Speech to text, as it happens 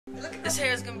This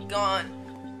hair is gonna be gone.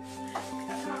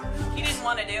 You didn't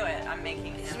want to do it. I'm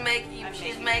making it.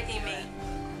 She's making me.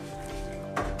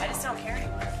 I just don't care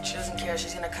anymore. She doesn't care.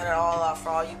 She's gonna cut it all off for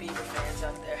all you Bieber fans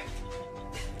out there.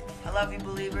 I love you,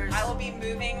 believers. I will be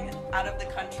moving out of the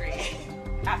country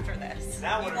after this.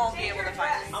 You won't be able to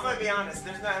find me. I'm gonna be honest.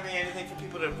 There's not gonna be anything for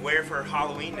people to wear for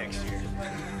Halloween next year.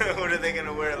 What are they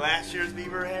gonna wear? Last year's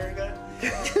Bieber haircut?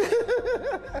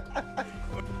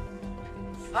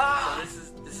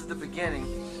 So this is the beginning.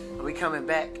 Are we coming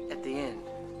back at the end?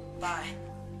 Bye.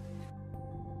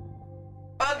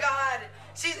 Oh God,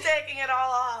 she's taking it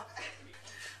all off.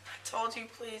 I told you,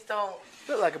 please don't.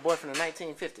 You look like a boy from the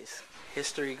 1950s.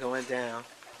 History going down.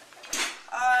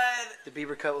 The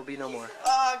Bieber cut will be no more.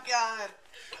 Oh God.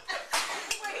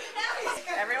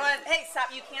 Everyone, hey, stop.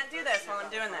 You can't do this while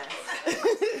I'm doing this.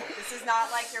 This is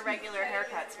not like your regular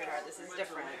haircut, sweetheart. This is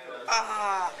different.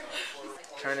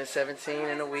 Turning 17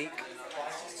 in a week.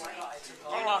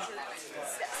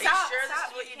 Stop,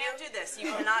 you can't do this.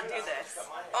 You cannot do this.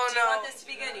 Oh Do you want this to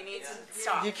be good? You need to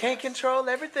stop. You can't control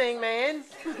everything, man.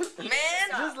 Man.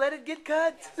 Just let it get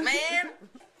cut. Man.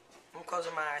 I'm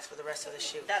closing my eyes for the rest of the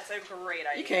shoot. That's a great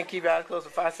idea. You can't keep your eyes closed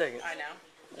for 5 seconds. I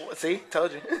know. See?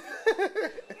 Told you.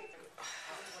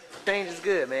 Change is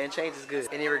good, man. Change is good.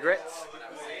 Any regrets?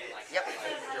 Yep.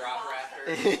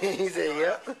 He said,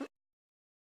 yep.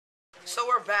 So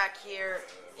we're back here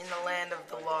in the land of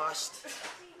the lost.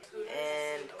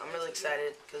 And I'm really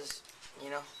excited because, you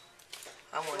know,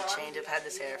 I want to change. I've had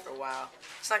this hair for a while.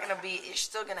 It's not going to be, you're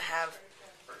still going to have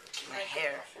my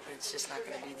hair. It's just not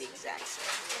going to be the exact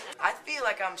same. I feel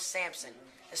like I'm Samson.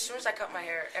 As soon as I cut my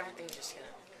hair, everything's just going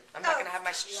to, I'm not going to have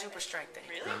my super strength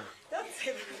anymore. Really?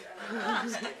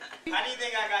 How do you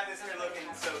think I got this hair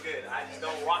looking so good? I just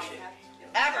don't wash it.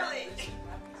 Ever.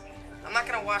 I'm not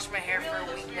going to wash my hair for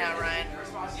a week now, Ryan.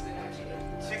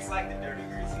 Chicks like the dirty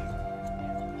greasy.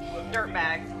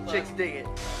 Dirtbag. Chicks dig it.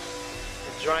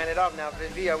 Drying it off now.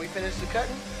 V, are we finished the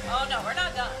cutting? Oh no, we're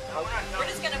not done. We're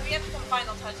just gonna, we have some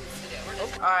final touches to do. We're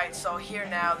just Alright, so here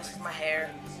now, this is my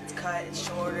hair. It's cut, it's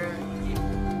shorter.